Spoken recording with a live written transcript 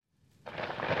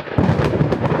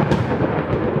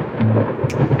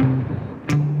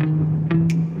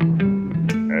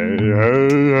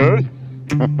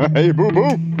Hey, boo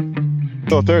boo.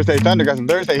 Little Thursday Thunder got some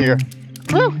Thursday here.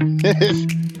 Woo!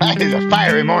 It is a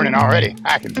fiery morning already,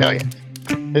 I can tell you.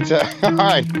 It's all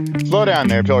right. Slow down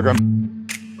there, Pilgrim.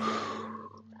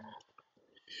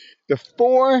 The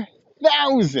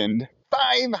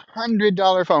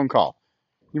 $4,500 phone call.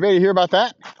 You ready to hear about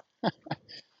that?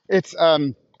 It's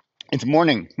it's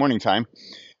morning time,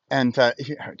 and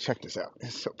check this out.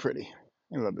 It's so pretty.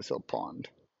 I love this little pond.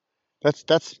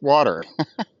 That's water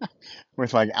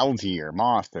with like algae or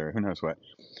moss or who knows what.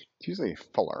 It's usually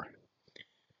fuller.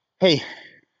 Hey,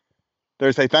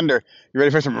 Thursday Thunder, you ready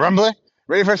for some rumbling?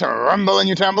 Ready for some rumble and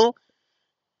you tumble?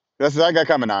 That's what I got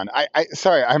coming on.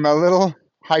 Sorry, I'm a little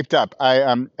hyped up.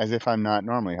 As if I'm not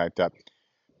normally hyped up.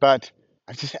 But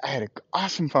I had an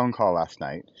awesome phone call last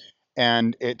night,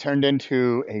 and it turned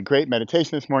into a great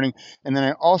meditation this morning. And then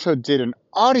I also did an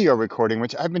audio recording,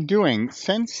 which I've been doing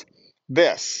since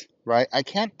this, right? I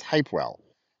can't type well.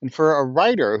 And for a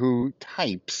writer who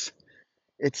types,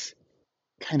 it's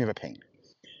kind of a pain.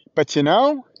 But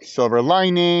silver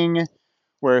lining.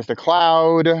 Where's the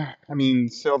cloud? I mean,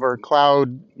 silver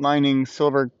cloud lining,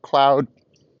 silver cloud.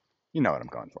 You know what I'm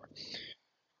going for.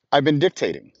 I've been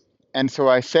dictating. And so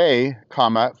I say,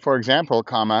 comma, for example,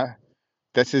 comma,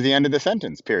 this is the end of the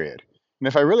sentence, period. And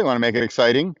if I really want to make it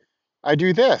exciting, I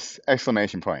do this,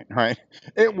 exclamation point, right?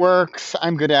 It works.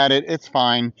 I'm good at it. It's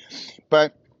fine.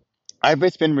 But I've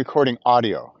just been recording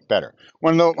audio better.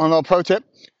 One little pro tip,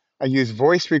 I use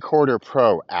Voice Recorder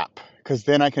Pro app because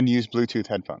then I can use Bluetooth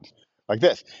headphones like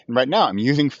this. And right now I'm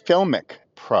using Filmic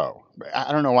Pro.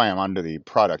 I don't know why I'm onto the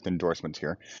product endorsements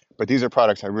here, but these are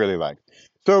products I really like.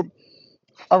 So,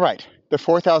 all right, the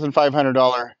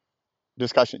 $4,500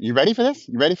 discussion. You ready for this?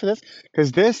 You ready for this?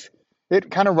 Because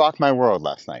it kind of rocked my world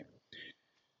last night.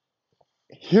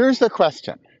 Here's the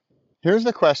question. Here's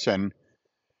the question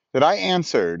that I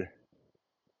answered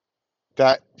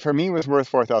that for me was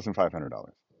worth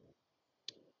 $4,500.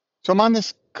 So I'm on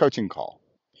this coaching call,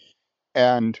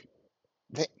 and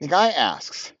the guy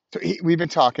asks, we've been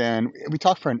talking, we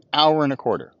talked for an hour and a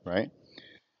quarter, right?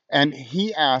 And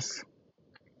he asks,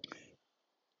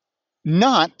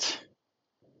 not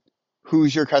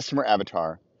who's your customer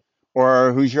avatar,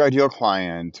 or who's your ideal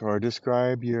client, or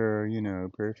describe your,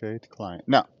 perfect client.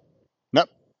 No, no,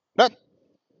 no.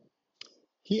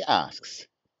 He asks,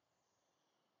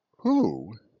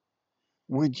 who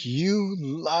would you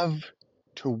love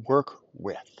to work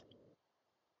with?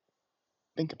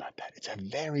 Think about that. It's a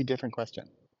very different question.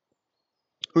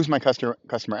 Who's my customer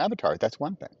avatar? That's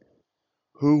one thing.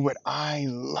 Who would I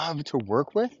love to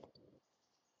work with?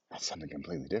 That's something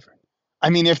completely different. I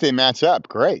mean, if they match up,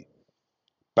 great,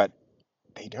 but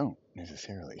they don't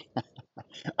necessarily.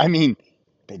 I mean,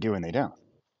 they do and they don't.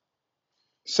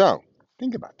 So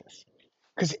think about this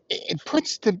because it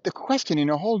puts the question in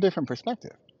a whole different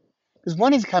perspective. Because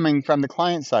one is coming from the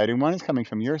client side and one is coming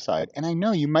from your side. And I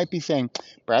know you might be saying,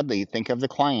 Bradley, think of the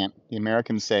client. The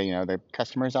Americans say, the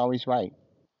customer is always right.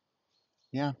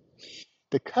 Yeah.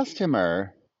 The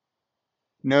customer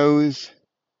knows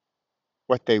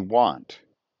what they want,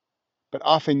 but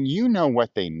often you know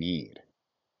what they need.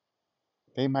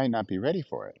 They might not be ready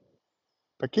for it,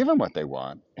 but give them what they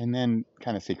want and then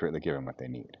kind of secretly give them what they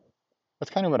need. That's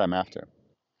kind of what I'm after.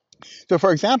 So,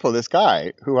 for example, this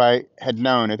guy who I had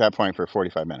known at that point for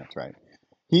 45 minutes, right?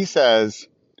 He says,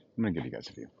 I'm going to give you guys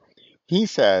a few. He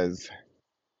says,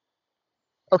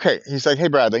 okay, he's like, hey,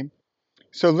 Bradley,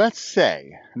 so let's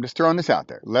say, I'm just throwing this out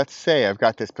there. Let's say I've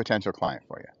got this potential client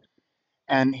for you.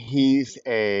 And he's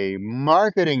a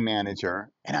marketing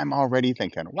manager. And I'm already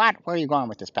thinking, what? Where are you going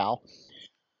with this, pal?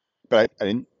 But I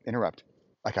didn't interrupt.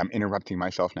 Like I'm interrupting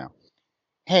myself now.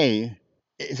 Hey,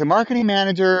 he's a marketing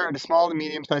manager at a small to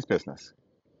medium sized business.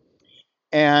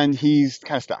 And he's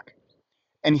kind of stuck.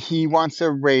 And he wants a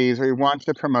raise or he wants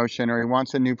a promotion or he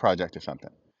wants a new project or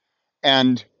something.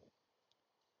 And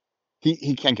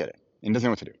he can't get it and doesn't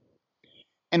know what to do.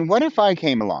 And what if I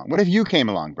came along? What if you came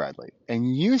along, Bradley,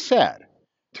 and you said,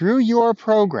 through your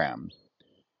program,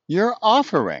 you're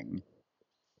offering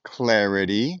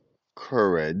clarity,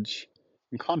 courage,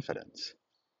 and confidence.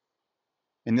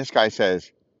 And this guy says,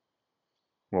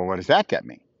 well, what does that get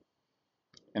me?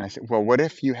 And I said, well, what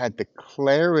if you had the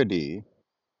clarity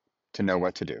to know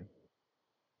what to do,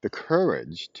 the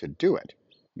courage to do it,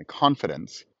 and the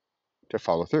confidence to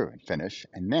follow through and finish,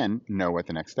 and then know what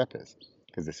the next step is?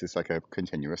 Because this is like a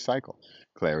continuous cycle.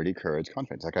 Clarity, courage,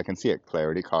 confidence. Like I can see it.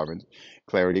 Clarity, courage,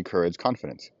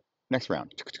 confidence. Next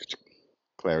round.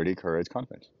 Clarity, courage,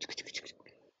 confidence.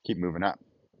 Keep moving up.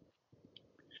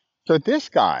 So this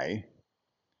guy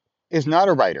is not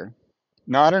a writer,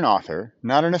 not an author,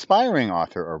 not an aspiring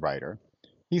author or writer.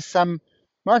 He's some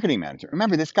marketing manager.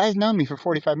 Remember, this guy's known me for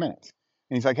 45 minutes.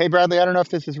 And he's like, hey, Bradley, I don't know if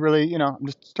this is really, I'm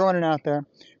just throwing it out there.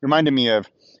 Reminded me of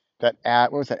that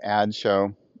ad, what was that ad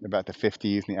show about the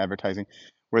 50s and the advertising,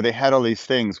 where they had all these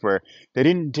things where they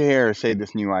didn't dare say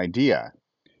this new idea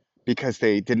because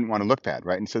they didn't want to look bad,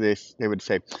 right? And so they would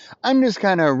say, I'm just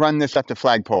going to run this up the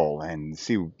flagpole and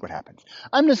see what happens.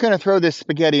 I'm just going to throw this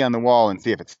spaghetti on the wall and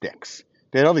see if it sticks.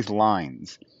 They had all these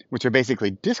lines, which are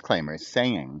basically disclaimers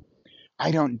saying,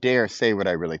 I don't dare say what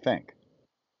I really think.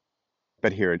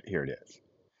 But here it is.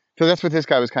 So that's what this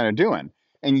guy was kind of doing.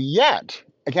 And yet,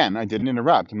 again, I didn't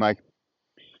interrupt. I'm like,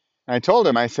 I told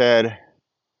him, I said,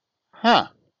 huh.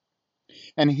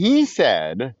 And he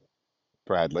said,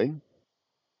 Bradley,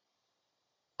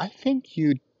 I think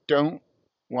you don't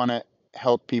want to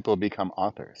help people become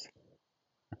authors.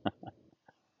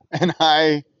 And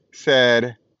I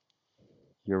said,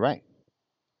 you're right.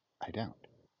 I don't.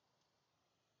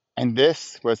 And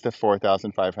this was the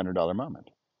 $4,500 moment.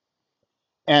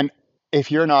 And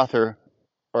if you're an author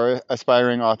or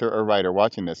aspiring author or writer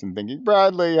watching this and thinking,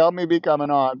 Bradley, help me become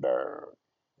an author,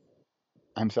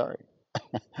 I'm sorry.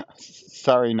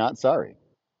 Sorry, not sorry,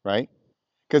 right?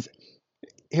 Because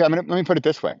here, let me put it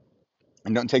this way,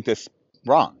 and don't take this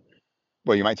wrong.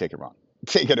 Well, you might take it wrong.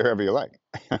 Take it however you like.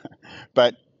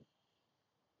 But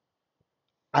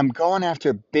I'm going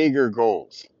after bigger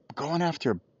goals, going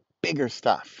after bigger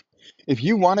stuff. If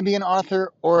you want to be an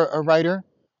author or a writer,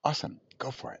 awesome,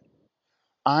 go for it.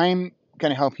 I'm going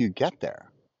to help you get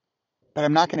there, but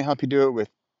I'm not going to help you do it with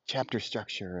chapter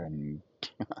structure and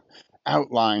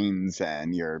outlines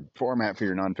and your format for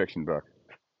your nonfiction book.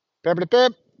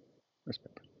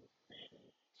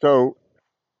 So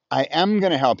I am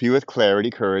going to help you with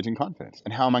clarity, courage, and confidence.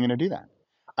 And how am I going to do that?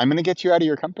 I'm going to get you out of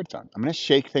your comfort zone. I'm going to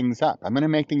shake things up. I'm going to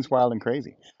make things wild and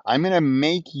crazy. I'm going to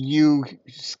make you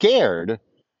scared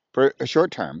for a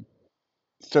short term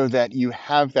so that you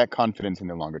have that confidence in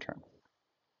the longer term.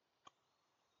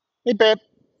 Hey, babe.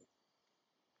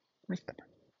 Where's Pepper?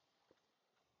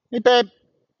 Hey, babe.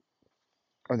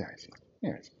 Oh, there he is.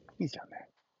 There he is. He's down there.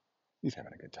 He's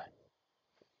having a good time.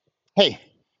 Hey,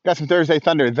 got some Thursday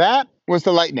thunder. That was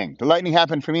the lightning. The lightning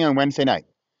happened for me on Wednesday night.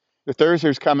 The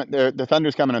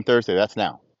thunder's coming on Thursday. That's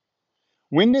now.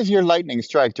 When does your lightning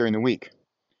strike during the week?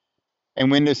 And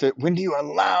when do you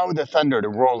allow the thunder to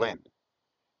roll in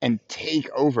and take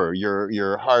over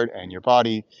your heart and your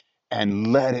body and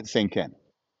let it sink in?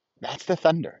 That's the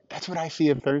thunder. That's what I see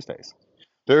of Thursdays.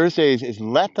 Thursdays is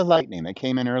let the lightning that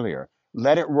came in earlier,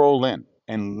 let it roll in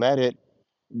and let it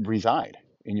reside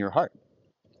in your heart.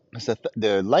 So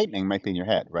the lightning might be in your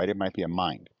head, right? It might be a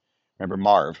mind. Remember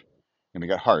Marv, and we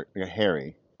got heart, we got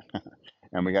Harry,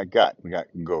 and we got gut, we got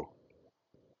go.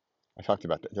 I talked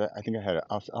about that. I think I had it.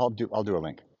 I'll do a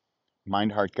link.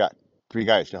 Mind, heart, gut. 3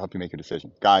 guys to help you make a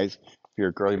decision. Guys, if you're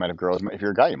a girl, you might have girls. If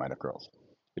you're a guy, you might have girls.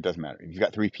 It doesn't matter. You've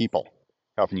got 3 people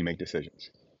helping you make decisions.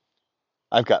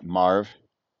 I've got Marv,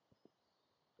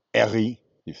 Harry,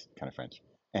 he's kind of French,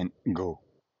 and Go.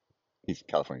 He's a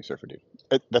California surfer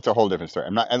dude. That's a whole different story.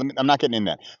 I'm not getting in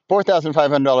that.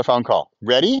 $4,500 phone call.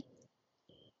 Ready?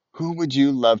 Who would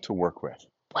you love to work with?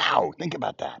 Wow, think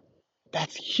about that.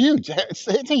 That's huge. It's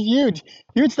a huge,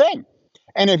 huge thing.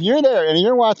 And if you're there and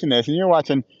you're watching this and you're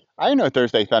watching, I know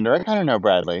Thursday Thunder, I kind of know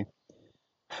Bradley,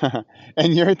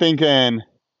 and you're thinking,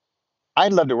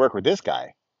 I'd love to work with this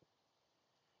guy.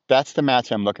 That's the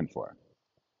match I'm looking for.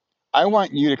 I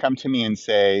want you to come to me and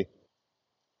say,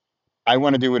 I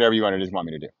want to do whatever you want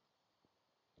me to do.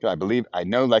 Because I believe, I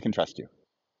know, like, and trust you,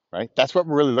 right? That's what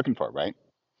we're really looking for, right?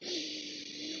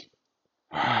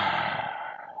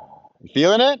 You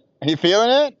feeling it? Are you feeling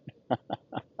it?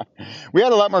 We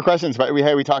had a lot more questions, but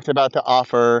we talked about the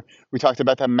offer, we talked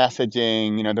about the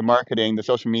messaging, the marketing, the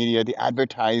social media, the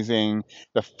advertising,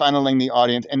 the funneling the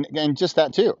audience, and just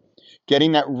that too.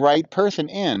 Getting that right person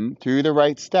in through the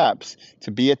right steps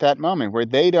to be at that moment where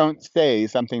they don't say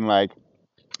something like,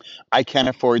 I can't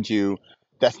afford you,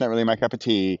 that's not really my cup of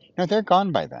tea. No, they're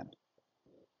gone by then.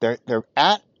 They're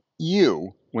at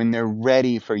you when they're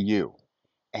ready for you.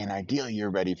 And ideally, you're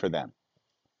ready for them.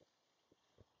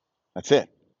 That's it.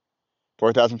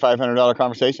 $4,500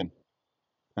 conversation.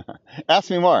 Ask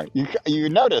me more. You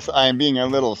notice I am being a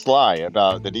little sly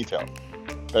about the details.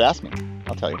 But ask me.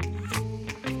 I'll tell you.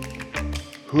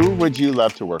 Who would you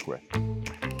love to work with?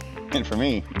 And for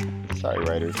me, sorry,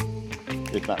 writers,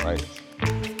 it's not writers.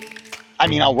 I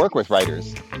mean, I'll work with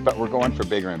writers, but we're going for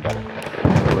bigger and better.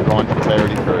 We're going for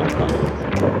clarity, courage, and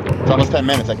confidence. It's almost 10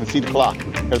 minutes. I can see the clock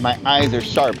because my eyes are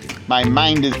sharp. My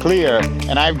mind is clear,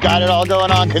 and I've got it all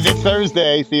going on because it's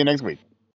Thursday. See you next week.